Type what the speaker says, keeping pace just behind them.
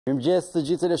Mirëmëngjes të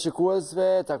gjithë teleshikuesve,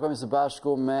 takojmë së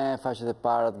bashku me faqet e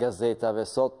para të gazetave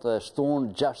sot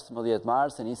shtunë 16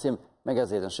 mars, e nisim me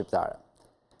gazetën shqiptare.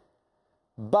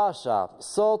 Basha,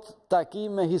 sot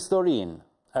takim me historinë.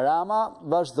 Rama,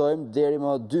 vazhdojmë deri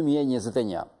më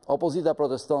 2021. Opozita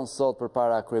proteston sot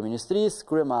përpara kryeministrisë,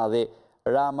 kryemadhi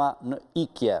Rama në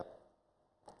ikje.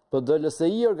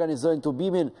 PD-LSI organizojnë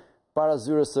tubimin para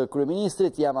zyrës së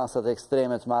kryeministrit, jamasat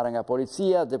ekstreme të marrë nga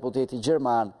policia, deputeti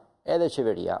gjerman edhe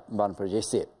qeveria mban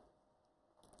përgjegjësi.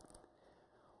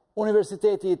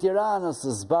 Universiteti i Tiranës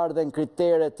zbardhen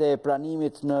kriteret e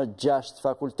pranimit në 6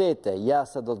 fakultete.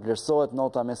 Jasa do të vlerësohet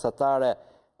nota mesatare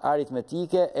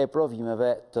aritmetike e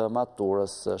provimeve të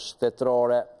maturës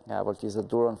shtetërore. Nga voltizët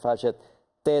durën faqet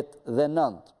 8 dhe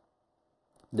 9.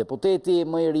 Deputeti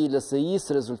më i ri i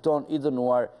LSI-s rezulton i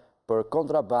dënuar për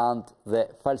kontraband dhe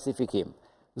falsifikim.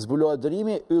 Zbulohet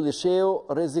dërimi, Ylli Sheu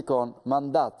rrezikon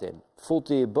mandatin.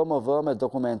 Futi BMW me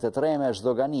dokumentet reme,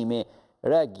 zhdoganimi,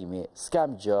 reagimi,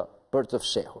 s'kam gjë për të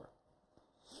fshehur.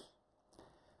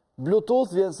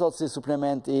 Bluetooth vjen sot si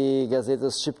suplement i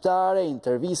gazetës shqiptare,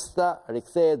 intervista,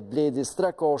 rikthehet Bledi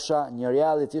Strakosha, një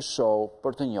reality show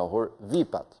për të njohur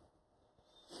VIP-at.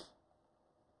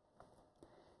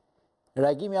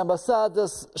 Reagimi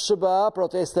ambasadës SBA,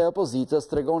 protesta e opozitës,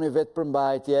 tregoni vetë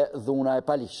përmbajtje dhuna e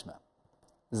palishme.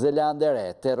 Zelande e re,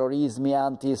 terrorizmi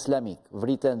anti-islamik,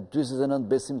 vriten 49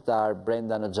 besimtar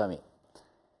brenda në xhami.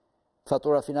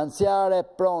 Fatura financiare,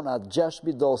 pronat 6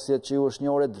 bidosjet që ju është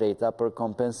njore drejta për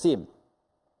kompensim.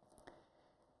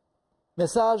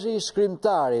 Mesazhi i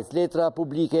shkrimtarit, letra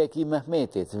publike e Kim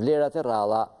Mehmetit, vlerat e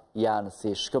rralla janë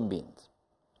si shkëmbind.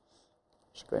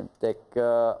 Shkojmë tek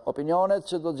opinionet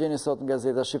që do të gjeni sot në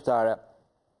gazeta shqiptare.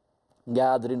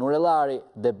 Nga Adri Nurellari,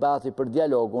 debati për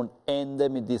dialogun ende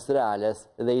midis reales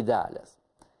dhe ideales.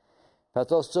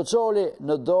 Fatos Çoçoli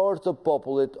në dorë të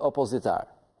popullit opozitar.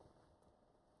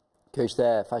 Kjo ishte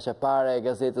faqja pare e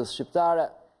gazetës shqiptare.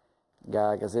 Nga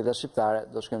gazeta shqiptare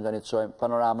do shkojmë tani të shohim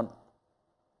panoramën.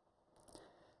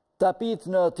 Tapit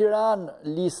në Tiranë,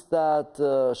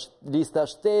 lista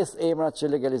shtes emrat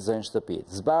që legalizojnë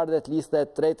shtëpit. Zbardhet lista e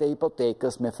tretë e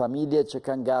hipotekës me familje që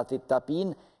kanë gati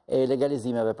tapin e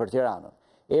legalizimeve për Tiranën.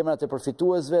 Emrat e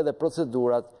përfituesve dhe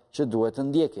procedurat që duhet të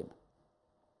ndjekin.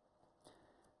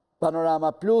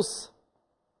 Panorama Plus,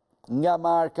 nga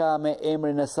marka me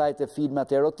emrin e saj të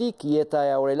filmat erotik, jeta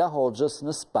e Aurela Hoxhës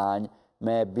në Spanjë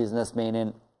me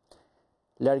biznesmenin.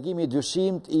 Largimi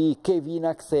dyshimt i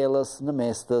Kevina Kthellës në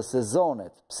mes të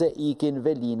sezonet, pse ikin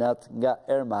velinat nga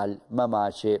Ermal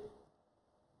Mamaçi.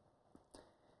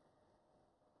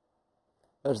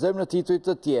 Vazhdojmë në titujt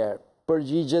të tjerë.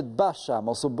 Përgjigjet Basha,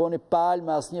 mos u bëni palë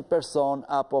me asnjë person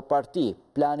apo parti.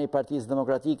 Plani i Partisë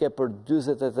Demokratike për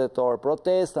 48 orë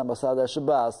protest, ambasada e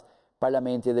SBA-s,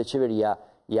 parlamenti dhe qeveria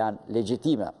janë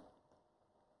legjitime.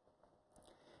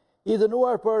 I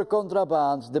dënuar për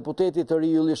kontraband, deputeti të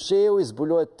ri Ylli Sheu i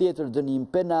zbulohet tjetër dënim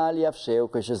penal i afsheu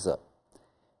KQZ.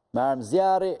 Me armë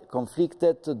zjarri,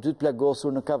 konfliktet të dytë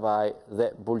plagosur në Kavaj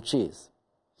dhe Bulqiz.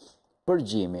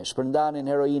 Përgjimi,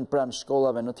 shpërndanin heroin pranë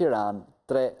shkollave në Tiranë,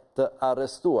 3 të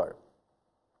arrestuar.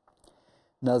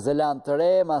 Në Zeland të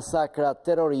re, masakra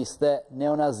terroriste,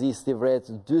 neonazisti vret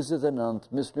 49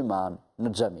 musliman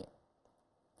në xhami.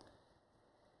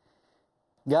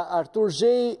 Nga Artur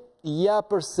Zhej, ja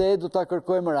përse du ta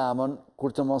kërkojmë Ramën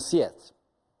kur të mos jetë.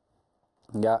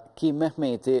 Nga Kim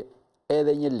Mehmeti,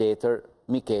 edhe një letër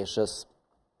mikeshës.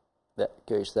 Dhe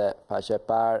kjo ishte faqja e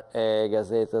parë e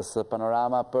gazetës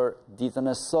Panorama për ditën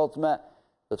e sotme.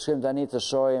 Do të shkojmë tani të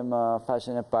shohim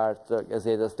faqen e parë të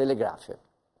gazetës Telegrafi.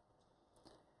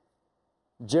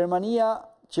 Gjermania,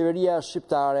 qeveria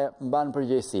shqiptare mban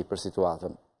përgjegjësi për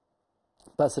situatën.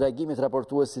 Pas reagimit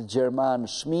raportuesit gjerman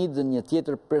Schmid, një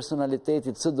tjetër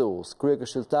personalitetit CDU-s,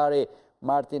 kryekëshilltari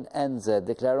Martin Enze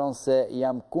deklaron se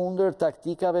jam kundër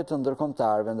taktikave të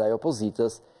ndërkombëtarëve ndaj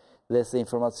opozitës dhe se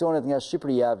informacionet nga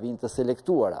Shqipëria vijnë të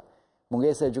selektuara.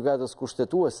 Mungesa e gjykatës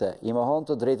kushtetuese i mohon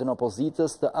të drejtën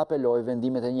opozitës të apelojë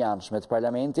vendimet e njëanshme të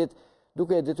parlamentit,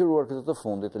 duke e detyruar këtë të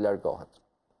fundit të largohet.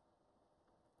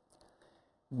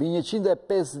 Mbi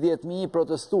 150.000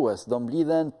 protestues do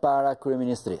mblidhen para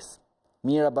kryeministrisë.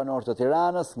 Mijëra banor të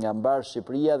Tiranës, nga mbar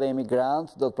Shqipëria dhe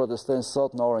emigrant do të protestojnë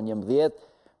sot në orën 11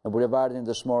 në bulevardin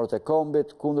Dëshmorët e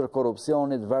Kombit kundër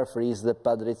korrupsionit, varfërisë dhe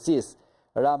padrejtësisë.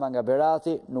 Rama nga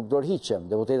Berati nuk dorëhiqem.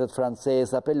 Deputetët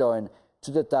francezë apelojnë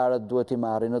qytetarët duhet i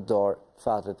marrin në dorë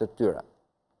fatet e tyre.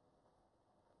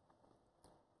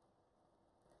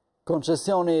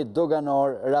 Koncesioni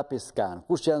doganor Rapiskan.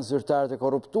 Kush janë zyrtarët e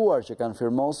korruptuar që kanë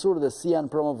firmosur dhe si janë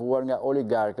promovuar nga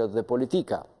oligarkët dhe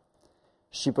politika?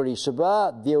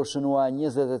 Shqipëri-SBA, dje u shënua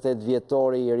 28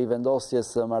 vjetori i rivendosjes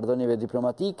së marrëdhënieve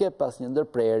diplomatike pas një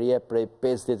ndërprerje prej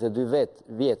 52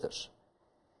 vjetësh.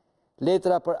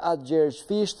 Letra për atë Gjergj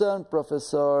Fishtën,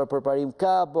 profesor përparim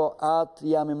Kabo,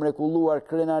 atë jam i mrekulluar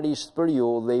krenarisht për ju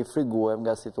dhe i friguem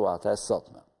nga situata e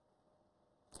sotme.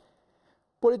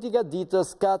 Politika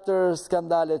ditës, 4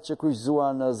 skandalet që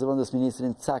kryqëzuan zëvendës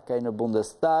ministrin Cakaj në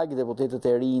Bundestag, deputetët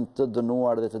e rinj të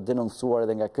dënuar dhe të denoncuar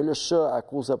edhe nga KLSH,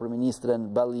 akuza për ministren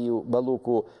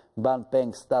Balluku ban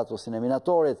peng statusin e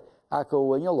minatorit,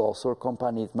 AKU e njollosur,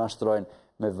 kompanit mashtrojnë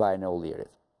me vajnë e ullirit.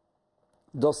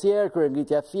 Dosier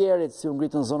kryengritja Fierit, si u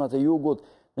ngritën zonat e jugut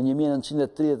në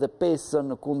 1935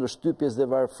 në kundër Shtypjes dhe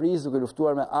varfërisë, duke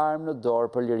luftuar me armë në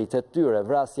dorë për liritë e tyre,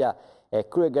 vrasja e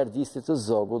kryegardistit të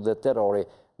Zogut dhe terrori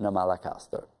në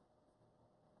Mallakastër.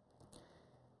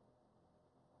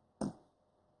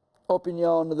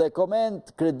 Opinion dhe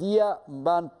koment, Kredia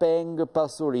mban peng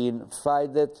pasurin,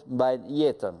 fajdet mbajnë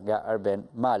jetën, nga Arben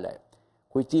Malaj.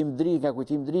 Nga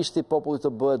kujtim drishti, popullit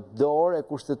të bëhet dorë e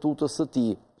kushtetutës së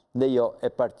tij dhe jo e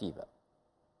partive.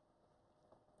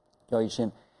 Kjo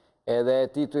ishin edhe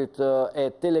titujt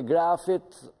e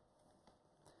Telegrafit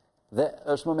dhe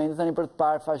është momenti tani për të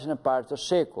parë faqen e parë të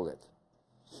Shekullit.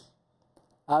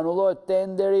 Anullohet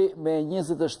tenderi me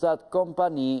 27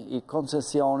 kompani i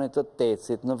koncesionit të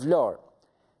Tecit në Vlorë.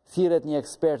 Thirret një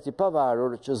ekspert i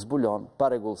pavarur që zbulon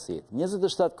parregullësitë.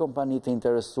 27 kompani të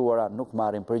interesuara nuk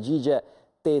marrin përgjigje,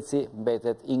 Teci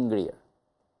mbetet i ngrirë.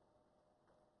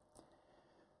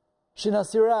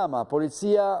 Shinasi Rama,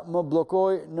 policia më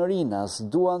blokoi në Rinas,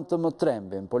 duan të më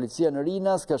trembin. Policia në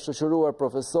Rinas ka shoqëruar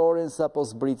profesorin sa po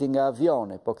zbriti nga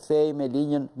avioni, po kthej me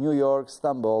linjën New York,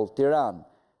 Stamboll, Tiranë.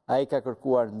 Ai ka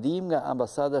kërkuar ndihmë nga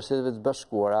ambasada e Shteteve të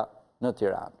Bashkuara në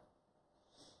Tiranë.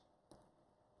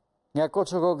 Nga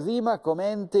Koçokogdhima,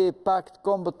 komenti pakt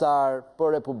kombëtar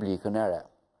për Republikën e Re.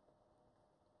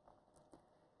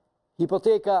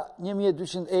 Hipoteka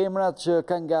 1200 emrat që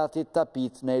kanë gati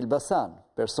tapit në Elbasan.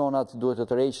 Personat duhet të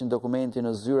tërheqin dokumentin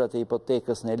në zyrat e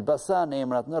hipotekës në Elbasan,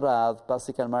 emrat në radhë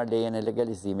pasi kanë marrë lejen e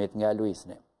legalizimit nga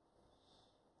Luisni.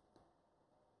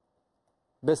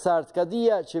 Besart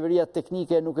Kadia, qeveria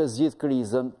teknike nuk e zgjidh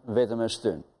krizën, vetëm e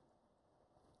shtyn.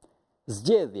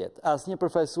 Zgjedhjet, asnjë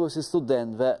përfaqësues i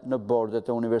studentëve në bordet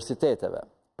e universiteteve.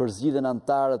 Për zgjidhen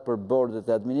antarët për bordet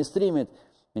e administrimit,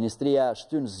 Ministria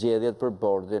shtyn zgjedhjet për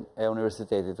bordin e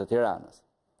Universitetit të Tiranës.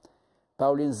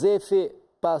 Paulin Zefi,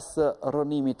 pas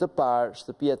rrënimit të parë,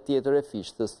 shtëpia tjetër e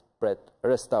Fishtës pret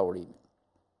restaurimin.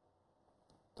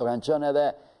 To kanë qenë edhe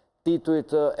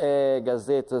titujt e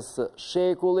gazetës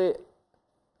Shekulli.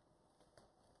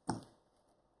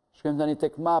 Shkojmë tani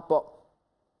tek Mapo.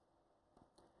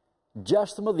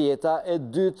 16 e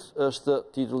dytë është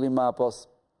titulli Mapos.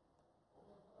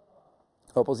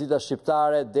 Opozita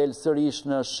shqiptare del sërish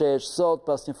në shesh sot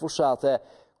pas një fushate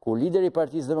ku lideri i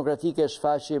Partisë Demokratike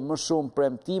shfaqi më shumë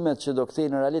premtimet që do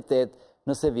kthejnë në realitet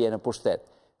nëse vjen në pushtet.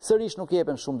 Sërish nuk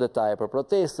jepen shumë detaje për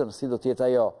protestën, si do të jetë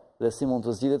ajo dhe si mund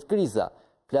të zgjidhet kriza,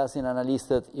 flasin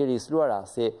analistët Iris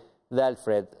Luarasi dhe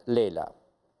Alfred Lela.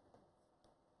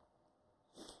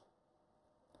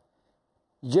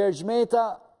 Gjergj Meta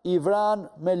i vran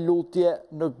me lutje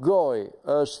në gojë,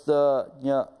 është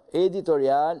një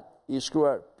editorial i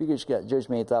shkruar pikërisht nga Gjergj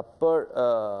Meta për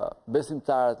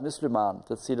besimtarët musliman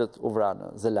të cilët u vranë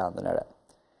në Zelandën e Re.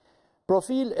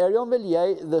 Profil Erion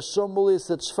Veliaj dhe shembulli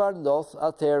se çfarë ndodh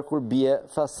atëherë kur bie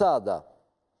fasada.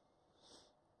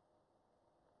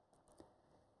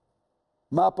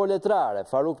 Mapo letrare,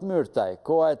 Faruk Myrtaj,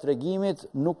 koha e tregimit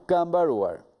nuk ka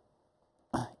mbaruar.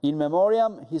 In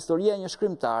memoriam, historia e një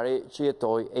shkrimtari që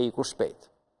jetoi e iku shpejt.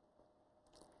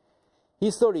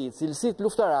 Histori, cilësit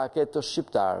luftarake të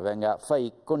shqiptarëve nga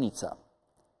Faik Konica.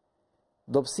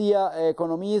 Dobësia e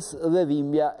ekonomisë dhe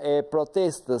dhimbja e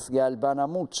protestës nga Albana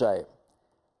Muçaj.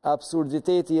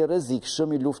 Absurditeti i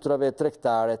rrezikshëm i luftrave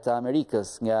tregtare të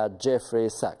Amerikës nga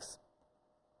Jeffrey Sachs.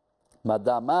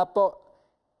 Madame Mapo,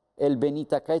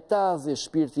 Elbenita Kajtazi,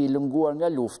 shpirti i lënguar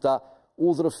nga lufta,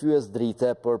 udhërrëfyes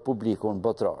drite për publikun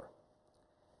botror.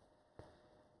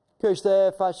 Kjo ishte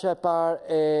faqja e parë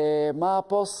e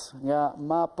Mapos, nga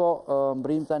Mapo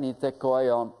mbrim tani tek koha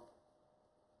jon.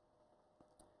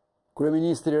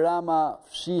 Kryeministri Rama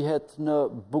fshihet në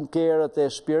bunkerët e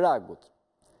Shpiragut.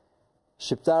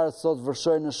 Shqiptarët sot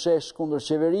vërshojnë në shesh kundër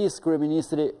qeverisë,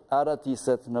 kryeministri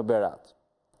aratiset në Berat.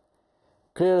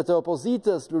 Krerët e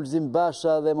opozitës, Lulzim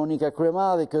Basha dhe Monika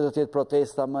Kryemadhi, kjo do të jetë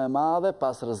protesta më e madhe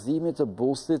pas rrëzimit të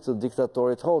bustit të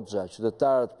diktatorit Hoxha.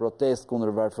 Qytetarët protest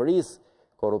kundër varfërisë,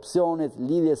 korrupsionit,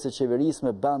 lidhjes së qeverisë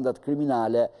me bandat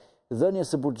kriminale,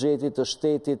 dhënies së buxhetit të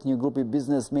shtetit, një grup i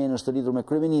biznesmenësh të lidhur me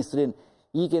kryeministrin,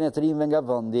 ikjen e të rinjve nga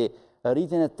vendi,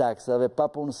 rritjen e taksave,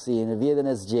 papunësinë,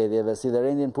 vjedhjen e zgjedhjeve, si dhe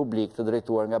rendjen publik të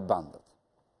drejtuar nga bandat.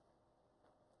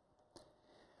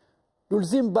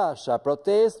 Lulzim Basha,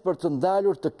 protest për të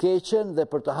ndalur të keqen dhe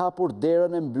për të hapur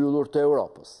derën e mbyllur të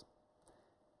Europës.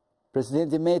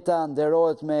 Presidenti Meta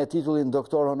nderohet me titullin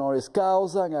doktor honoris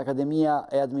causa nga Akademia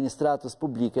e Administratës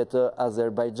Publike të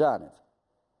Azerbajxhanit.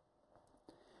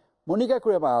 Monika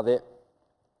Kryemadhi,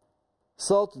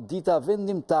 sot dita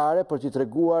vendimtare për t'i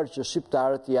treguar që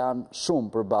shqiptarët janë shumë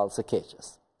përballë së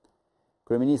keqes.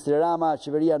 Kryeministri Rama,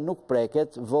 qeveria nuk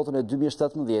preket, votën e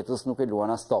 2017-s nuk e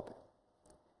luan as topi.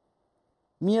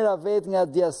 Mira vet nga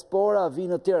diaspora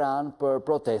vinë në Tiranë për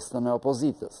protestën e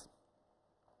opozitës.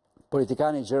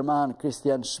 Politikani gjerman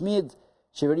Christian Schmid,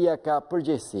 qeveria ka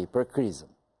përgjegjësi për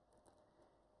krizën.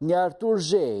 Nga Artur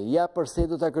Zhej, ja përse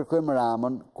do ta kërkojmë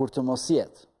Ramën kur të mos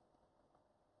jetë.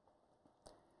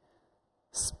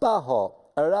 Spaho,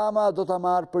 Rama do ta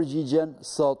marrë përgjigjen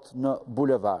sot në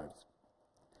bulevard.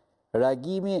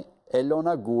 Reagimi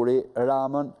Elona Guri,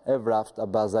 Ramën e vraft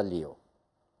Abazaliu.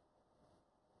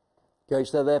 Kjo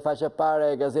ishte edhe faqe pare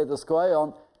e gazetës Koha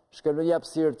jon, shkëlqy një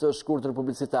hapësirë të shkurtër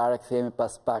publicitare, kthehemi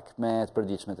pas pak me të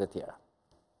përditshmet e tjera.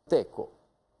 Teku.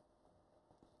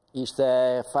 Ishte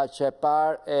faqe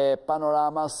parë e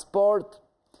Panorama Sport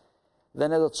dhe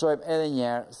ne do të shohim edhe një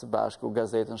herë së bashku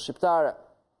gazetën shqiptare.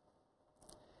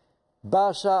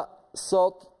 Basha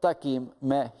sot takim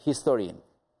me historinë.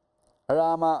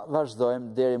 Rama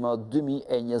vazhdojmë deri më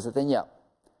 2021.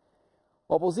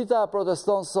 Opozita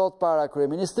proteston sot para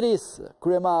kryeministrisë,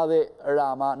 Kryemadhi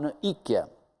Rama në ikje.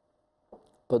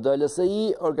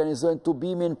 PD-LSI organizojnë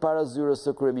tubimin para zyrës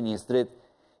së kryeministrit,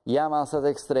 masat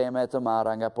ekstreme të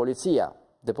marra nga policia,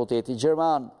 deputeti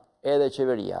gjerman edhe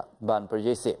qeveria banë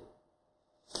përgjegjësi.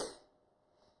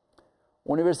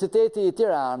 Universiteti i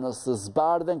Tiranës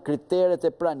zbardhen kriteret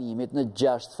e pranimit në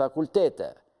 6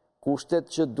 fakultete, kushtet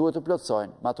që duhet të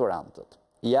plotësojnë maturantët.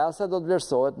 Jasa do të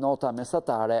vlerësohet nota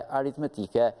mesatare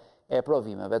aritmetike e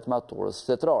provimeve të maturës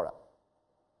shtetërore.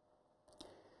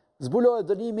 Zbulohet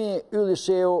dënimi Ylli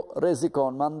Sheu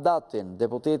rrezikon mandatin.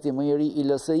 Deputeti më i ri i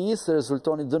LSI-s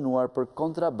rezultoni dënuar për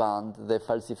kontraband dhe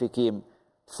falsifikim.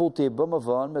 Futi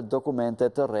BMW-n me dokumente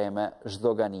të rreme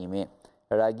zhdoganimi.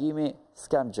 Reagimi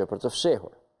s'kan gjë për të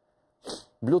fshehur.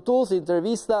 Bluetooth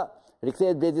intervista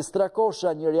rikthehet Bledi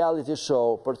Strakosha, një reality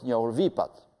show për të njohur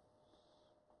VIP-at.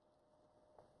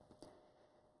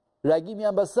 Reagimi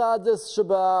ambasadës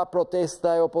SBA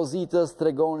protesta e opozitës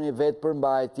tregoni vetë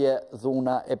përmbajtje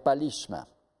dhuna e palishme.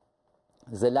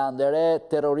 Zelande e Re,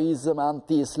 terrorizëm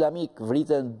anti-islamik,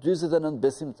 vriten 49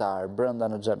 besimtar brenda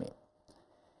në xhami.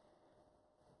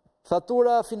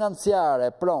 Fatura financiare,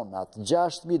 pronat,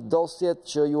 6.000 dosjet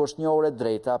që ju është njohur e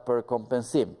drejta për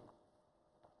kompensim.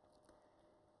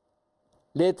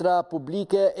 Letra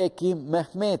publike e Kim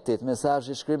Mehmetit,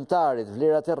 mesazhi shkrimtarit,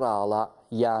 vlerat e rralla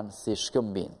janë si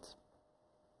shkëmbind.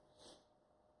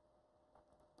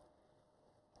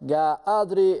 Nga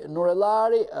Adri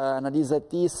Nurellari, analiza e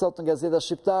tij sot në Gazeta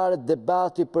Shqiptare,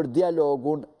 debati për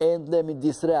dialogun ende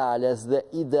midis reales dhe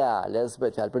ideales,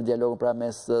 bëhet fjalë për dialogun pra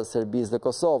mes Serbisë dhe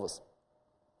Kosovës.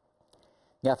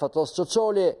 Nga Fatos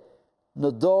Çoçoli,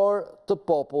 në dorë të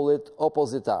popullit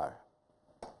opozitar.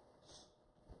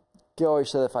 Kjo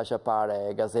ishte edhe faqja pare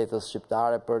e Gazetës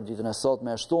Shqiptare për ditën e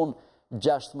sotme, shtunë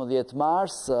 16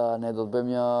 mars. Ne do të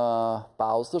bëjmë një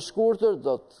pauzë të shkurtër,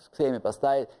 do të kthehemi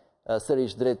pastaj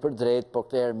sërish drejt për drejt, por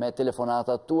këtëherë me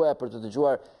telefonatat tuaja për të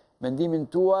dëgjuar mendimin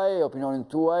tuaj, opinionin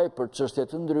tuaj për çështje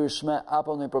të ndryshme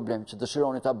apo ndonjë problem që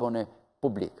dëshironi ta bëni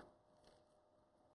publik.